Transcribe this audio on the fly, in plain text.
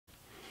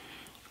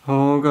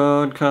O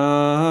God,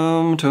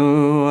 come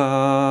to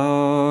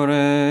our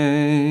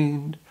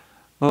aid.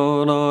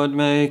 O Lord,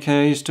 make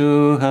haste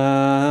to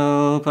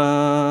help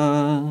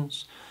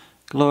us.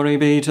 Glory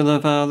be to the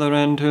Father,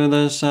 and to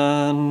the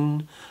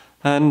Son,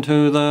 and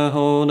to the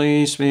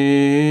Holy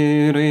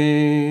Spirit,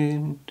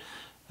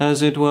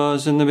 as it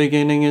was in the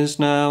beginning, is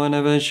now, and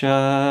ever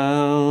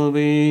shall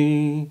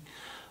be,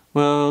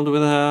 world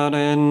without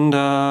end.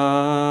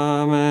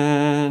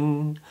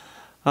 Amen.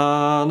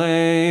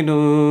 Alleluia.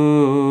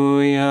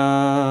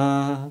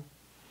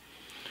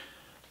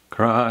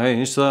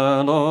 Christ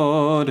the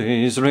Lord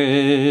is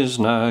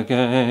risen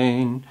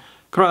again.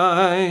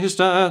 Christ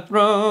hath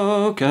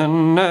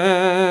broken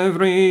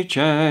every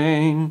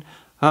chain.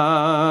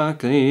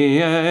 Hark, the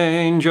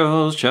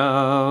angels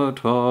shout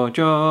for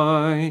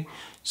joy,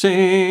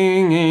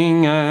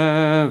 singing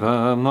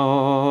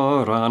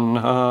evermore on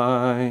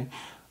high.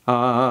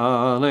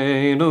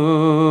 Alleluia.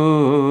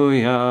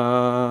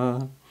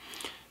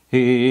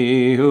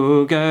 He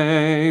who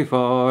gave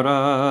for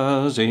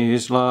us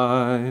his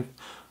life,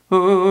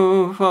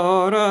 who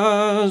for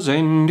us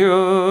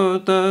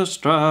endured the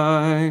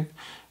strife,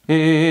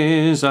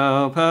 is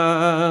our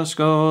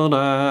Paschal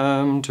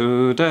Lamb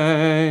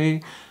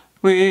today.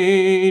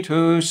 We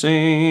to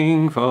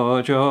sing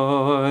for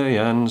joy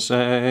and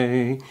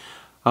say,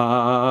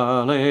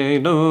 Alleluia.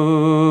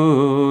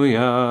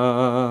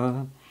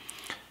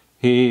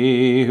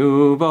 He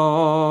who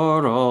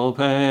bore all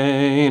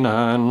pain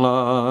and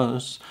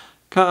loss,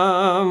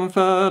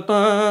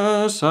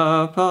 comfortless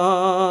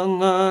upon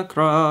the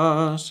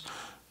cross,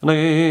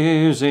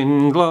 lives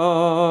in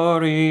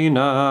glory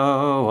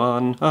now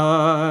on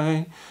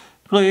high,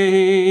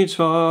 pleads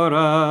for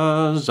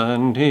us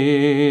and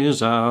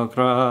hears our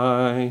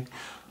cry.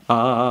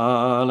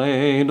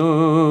 Alleluia.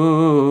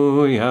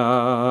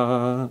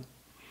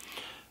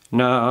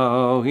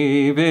 Now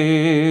he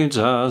bids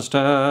us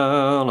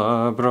tell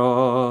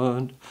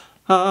abroad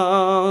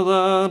how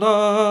the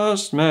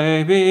lost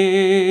may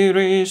be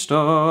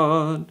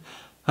restored,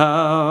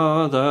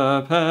 how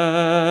the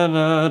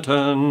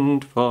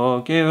penitent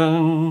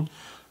forgiven,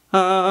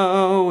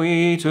 how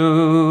we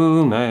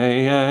too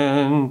may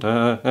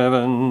enter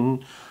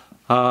heaven.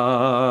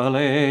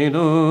 Alleluia.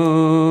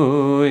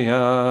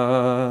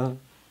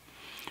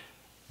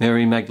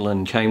 Mary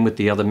Magdalene came with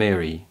the other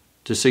Mary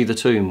to see the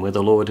tomb where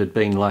the Lord had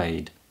been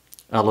laid.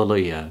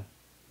 Alleluia.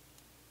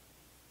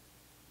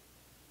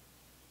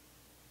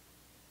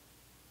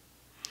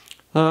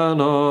 The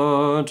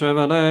Lord's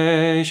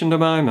revelation to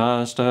my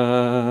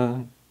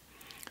Master.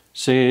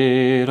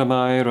 Sit at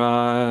my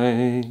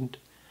right.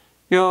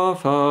 Your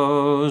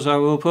foes I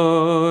will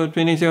put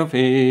beneath your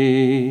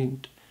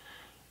feet.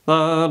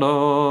 The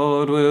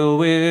Lord will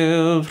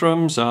wield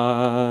from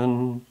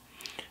Zion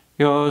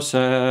your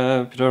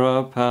sceptre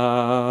of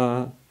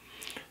power.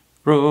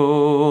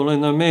 Rule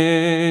in the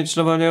midst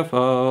of all your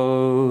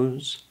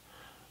foes,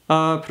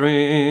 a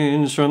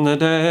prince from the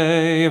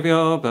day of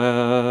your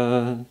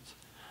birth.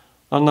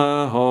 On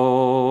the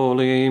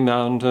holy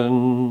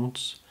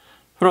mountains,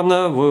 from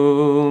the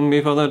womb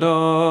before the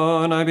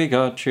dawn I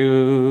begot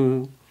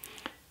you.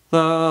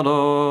 The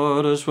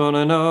Lord has sworn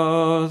an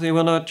oath he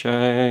will not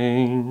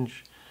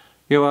change.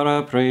 You are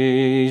a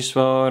priest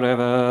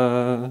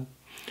forever,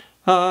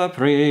 a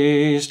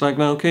priest like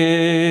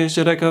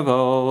Melchizedek of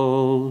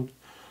old.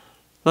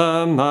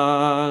 The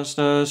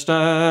Master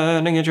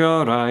standing at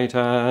your right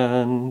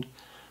hand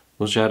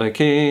will shatter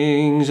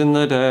kings in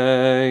the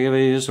day of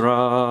his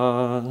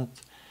wrath.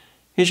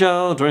 He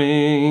shall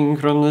drink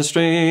from the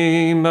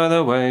stream by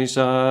the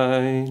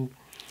wayside,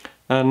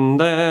 and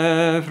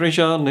there he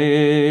shall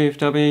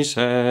lift up his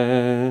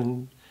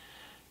head.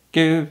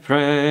 Give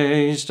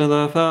praise to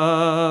the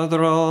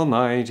Father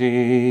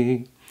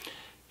Almighty,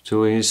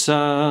 to his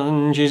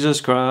Son, Jesus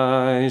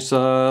Christ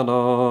the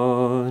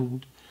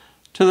Lord,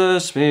 to the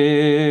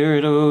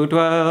Spirit who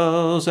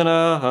dwells in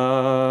our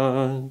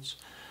hearts,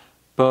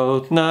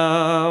 both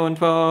now and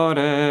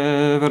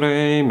forever.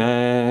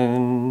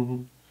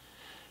 Amen.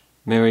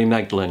 Mary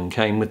Magdalene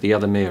came with the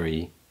other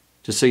Mary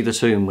to see the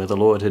tomb where the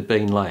Lord had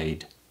been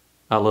laid.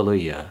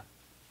 Alleluia.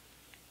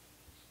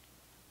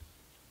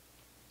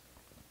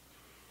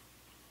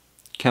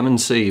 Come and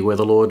see where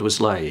the Lord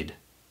was laid.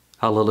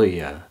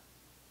 Alleluia.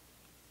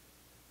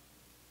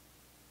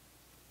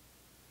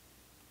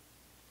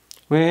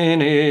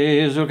 When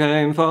Israel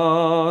came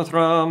forth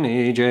from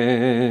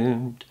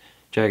Egypt,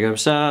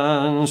 Jacob's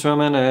sons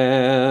from an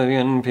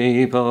alien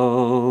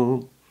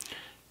people,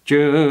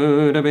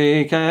 Judah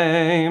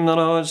became the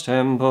Lord's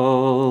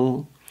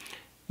temple,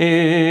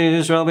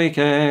 Israel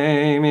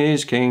became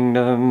his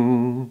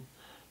kingdom.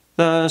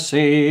 The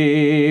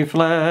sea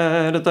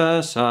fled at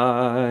the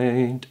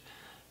sight,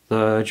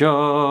 the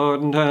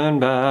Jordan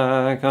turned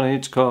back on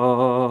its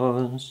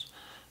course,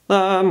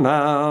 the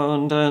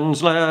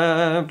mountains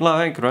leapt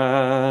like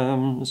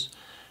rams,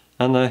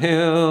 and the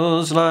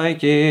hills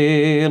like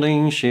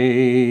yearling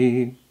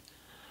sheep.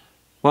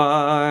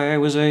 Why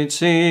was it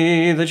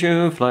sea that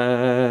you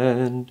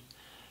fled,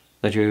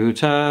 that you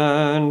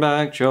turned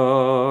back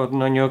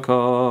Jordan on your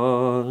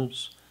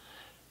course?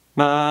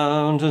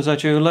 Mountains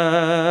that you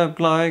leapt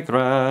like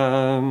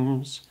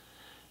rams,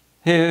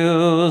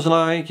 hills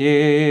like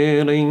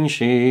yearling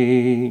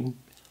sheep.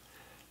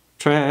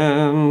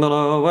 Tremble,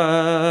 O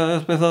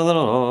earth, before the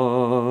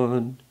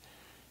Lord,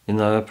 in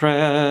the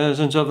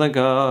presence of the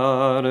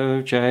God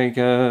of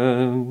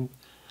Jacob,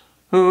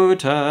 who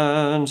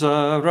turns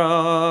a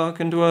rock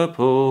into a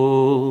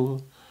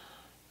pool,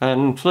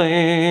 and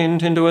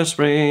flint into a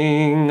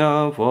spring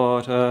of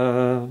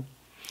water.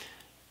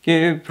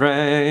 Give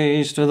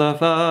praise to the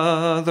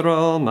Father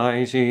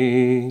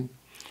Almighty,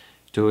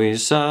 to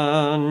his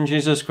Son,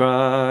 Jesus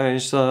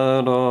Christ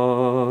the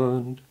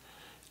Lord,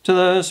 to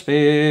the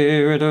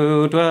Spirit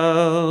who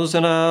dwells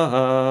in our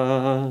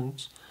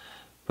hearts,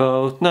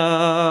 both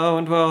now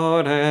and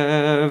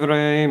forever.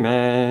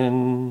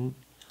 Amen.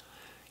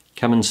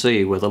 Come and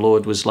see where the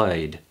Lord was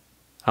laid.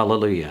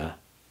 Alleluia.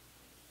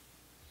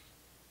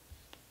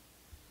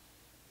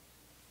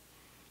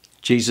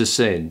 Jesus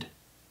said,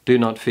 "Do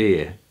not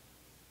fear.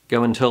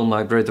 Go and tell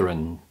my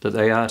brethren that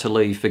they are to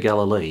leave for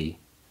Galilee.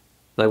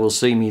 They will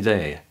see me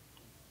there."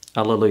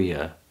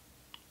 Alleluia.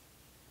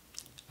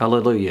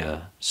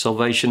 Alleluia.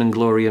 Salvation and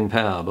glory and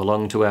power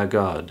belong to our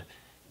God.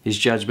 His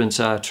judgments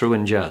are true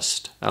and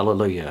just.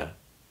 Alleluia.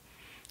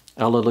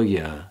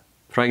 Alleluia.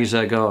 Praise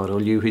our God,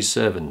 all you his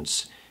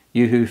servants,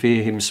 you who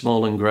fear him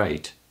small and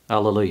great.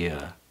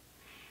 Alleluia.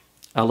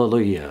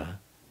 Alleluia.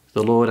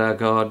 The Lord our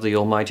God, the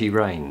Almighty,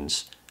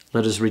 reigns.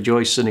 Let us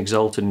rejoice and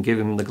exult and give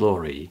him the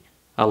glory.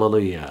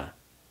 Alleluia.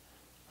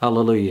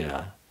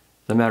 Alleluia.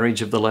 The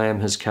marriage of the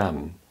Lamb has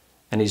come,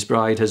 and his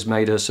bride has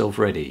made herself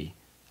ready.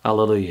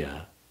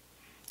 Alleluia.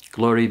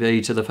 Glory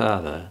be to the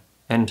Father,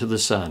 and to the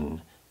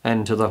Son,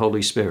 and to the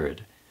Holy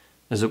Spirit,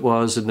 as it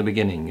was in the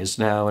beginning, is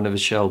now, and ever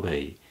shall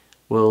be,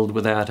 world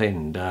without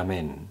end.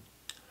 Amen.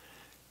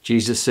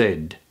 Jesus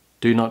said,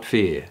 "Do not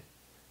fear.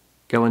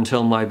 Go and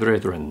tell my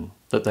brethren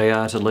that they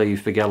are to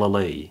leave for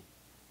Galilee.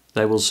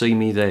 They will see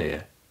me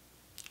there."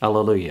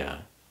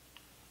 Alleluia.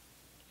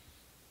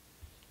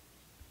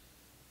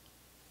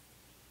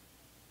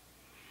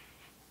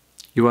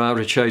 You are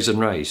a chosen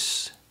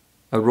race,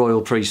 a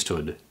royal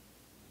priesthood,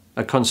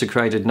 a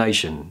consecrated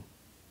nation,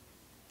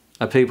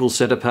 a people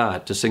set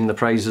apart to sing the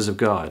praises of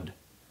God,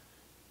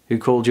 who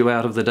called you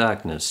out of the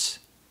darkness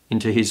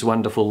into his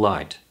wonderful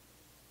light.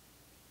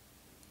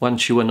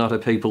 Once you were not a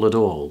people at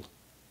all,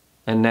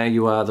 and now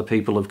you are the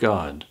people of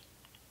God.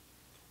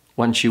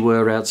 Once you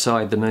were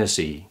outside the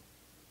mercy,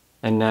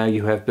 and now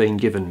you have been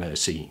given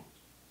mercy.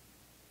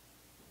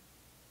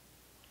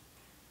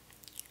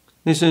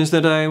 This is the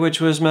day which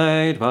was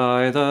made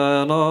by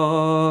the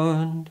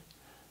Lord.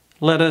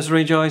 Let us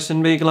rejoice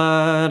and be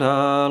glad.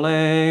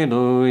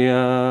 Alleluia.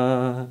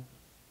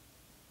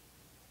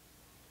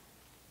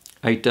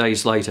 8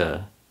 days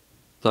later,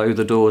 though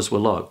the doors were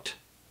locked,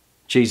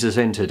 Jesus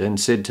entered and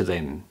said to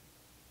them,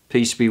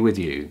 "Peace be with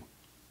you."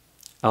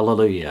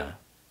 Alleluia.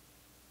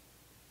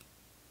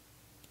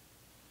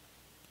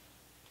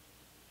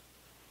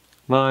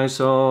 My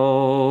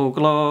soul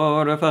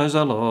glorifies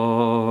the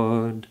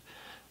Lord.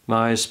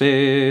 My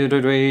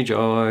spirit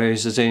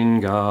rejoices in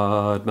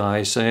God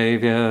my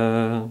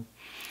Saviour.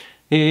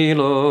 He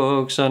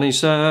looks on his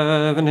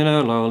servant in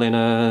her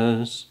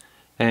lowliness.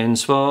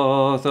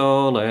 Henceforth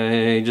all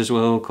ages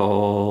will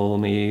call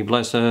me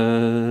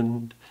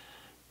blessed.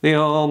 The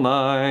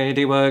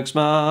Almighty works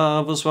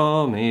marvels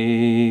for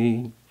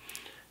me.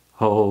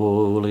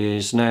 Holy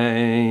his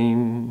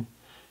name.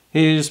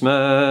 His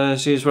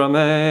mercies from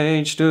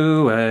age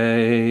to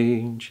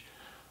age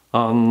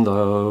on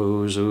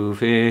those who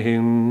fear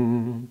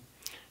him.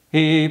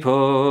 He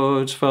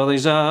puts forth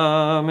his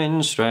arm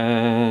in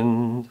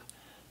strength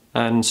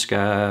and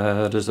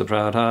scatters the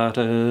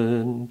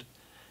proud-hearted.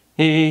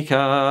 He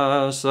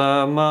casts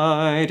the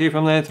mighty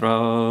from their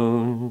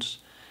thrones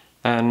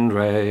and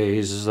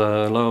raises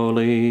the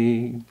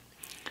lowly.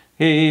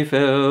 He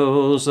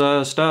fills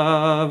the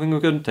starving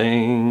with good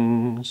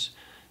things,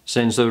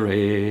 sends the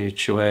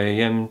rich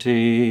away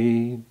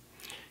empty.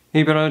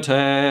 He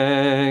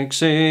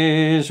protects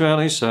Israel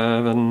his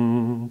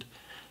servant,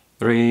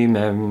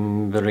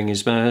 remembering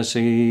his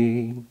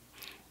mercy,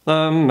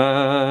 the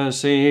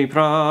mercy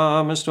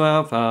promised to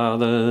our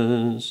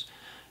fathers,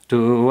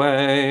 to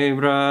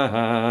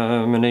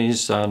Abraham and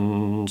his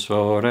sons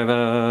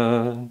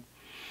forever.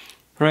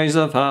 Praise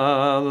the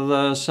Father,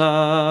 the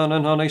Son,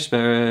 and Holy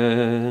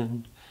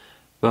Spirit,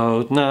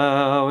 both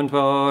now and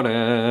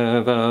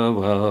forever,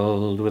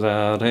 world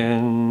without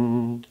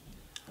end.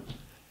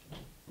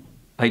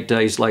 8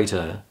 days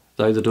later,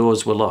 though the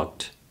doors were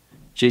locked,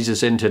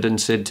 Jesus entered and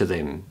said to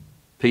them,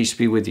 "Peace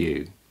be with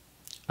you."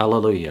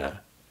 Alleluia.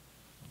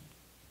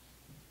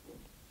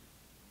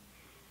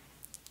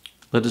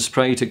 Let us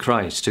pray to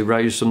Christ, who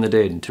rose from the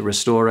dead to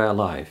restore our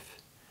life.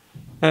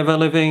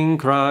 Ever-living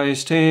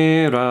Christ,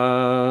 hear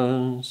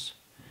us.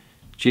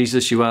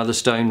 Jesus, you are the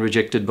stone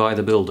rejected by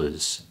the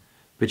builders,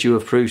 but you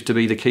have proved to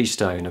be the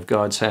keystone of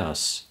God's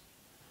house.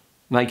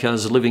 Make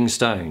us living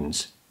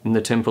stones in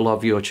the temple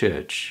of your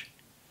church.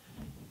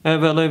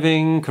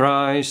 Ever-living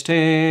Christ,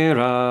 hear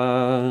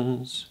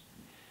us.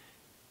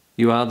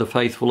 You are the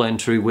faithful and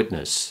true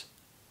witness,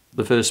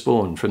 the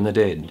firstborn from the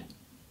dead.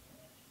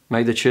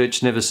 May the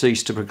Church never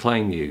cease to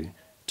proclaim you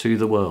to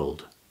the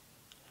world.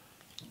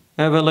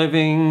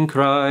 Ever-living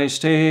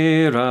Christ,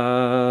 hear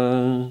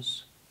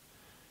us.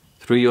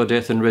 Through your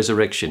death and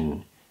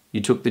resurrection,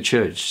 you took the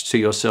Church to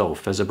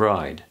yourself as a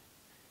bride.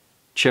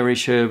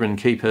 Cherish her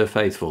and keep her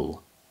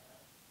faithful,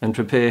 and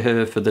prepare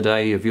her for the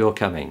day of your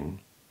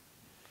coming.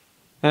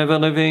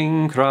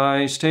 Ever-living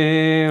Christ,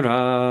 hear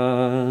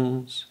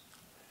us.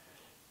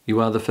 You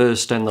are the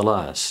first and the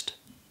last.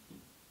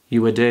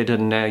 You were dead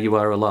and now you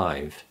are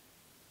alive.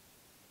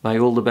 May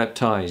all the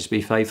baptized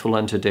be faithful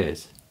unto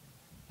death,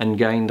 and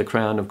gain the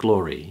crown of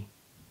glory.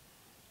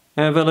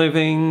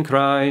 Ever-living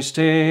Christ,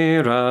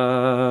 hear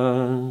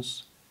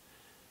us.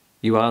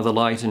 You are the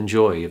light and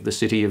joy of the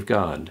city of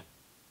God.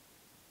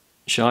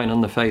 Shine on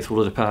the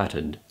faithful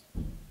departed,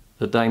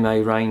 that they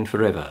may reign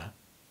forever.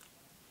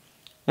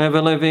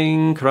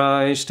 Ever-living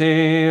Christ,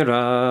 hear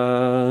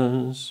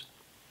us.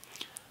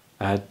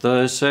 At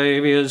the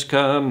Saviour's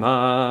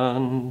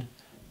command,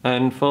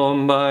 and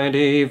formed by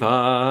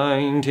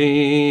divine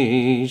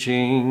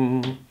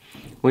teaching,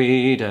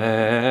 we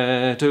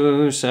dare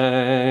to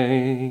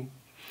say,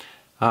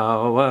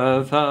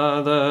 Our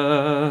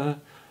Father,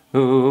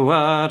 who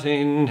art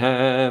in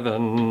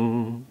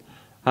heaven,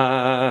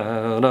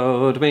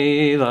 hallowed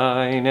be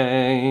thy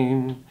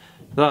name.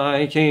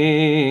 Thy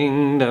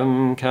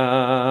kingdom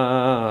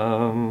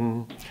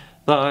come,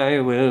 thy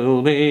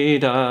will be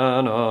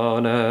done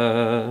on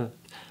earth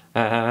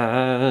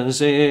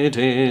as it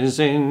is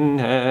in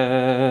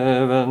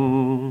heaven.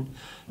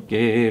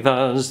 Give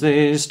us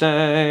this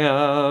day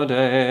our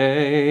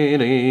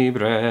daily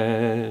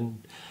bread,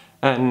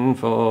 and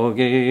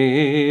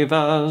forgive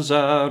us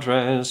our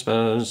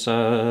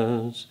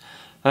trespasses,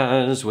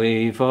 as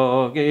we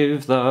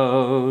forgive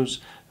those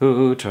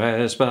who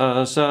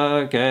trespass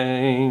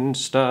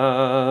against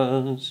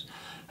us.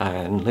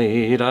 And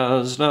lead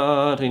us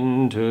not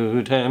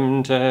into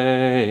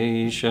temptation,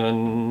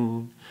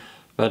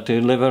 but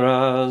deliver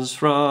us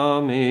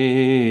from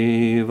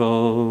evil.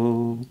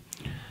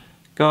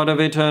 God of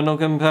eternal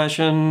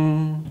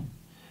compassion,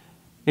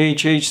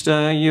 each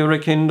Easter you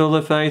rekindle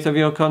the faith of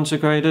your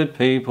consecrated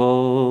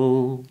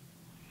people.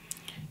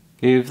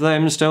 Give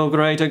them still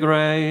greater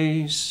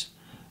grace,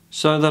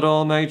 so that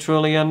all may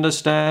truly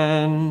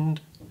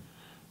understand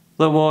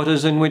the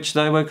waters in which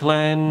they were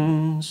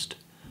cleansed,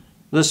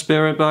 the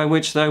Spirit by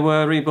which they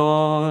were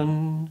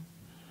reborn,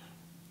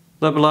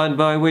 the blood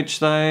by which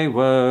they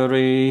were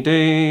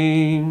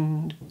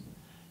redeemed,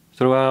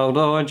 through our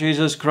Lord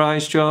Jesus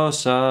Christ, your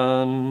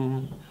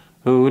Son,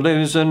 who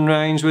lives and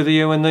reigns with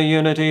you in the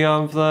unity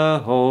of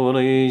the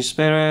Holy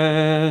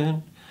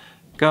Spirit,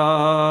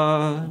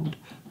 God,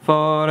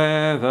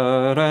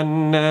 forever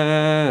and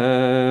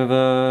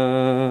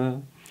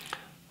ever.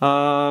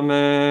 Amen.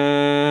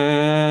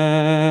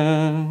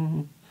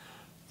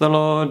 The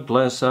Lord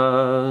bless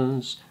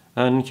us,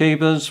 and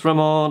keep us from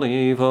all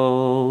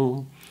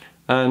evil,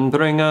 and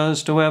bring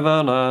us to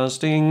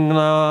everlasting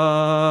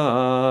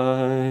life.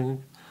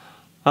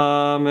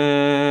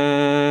 Amen.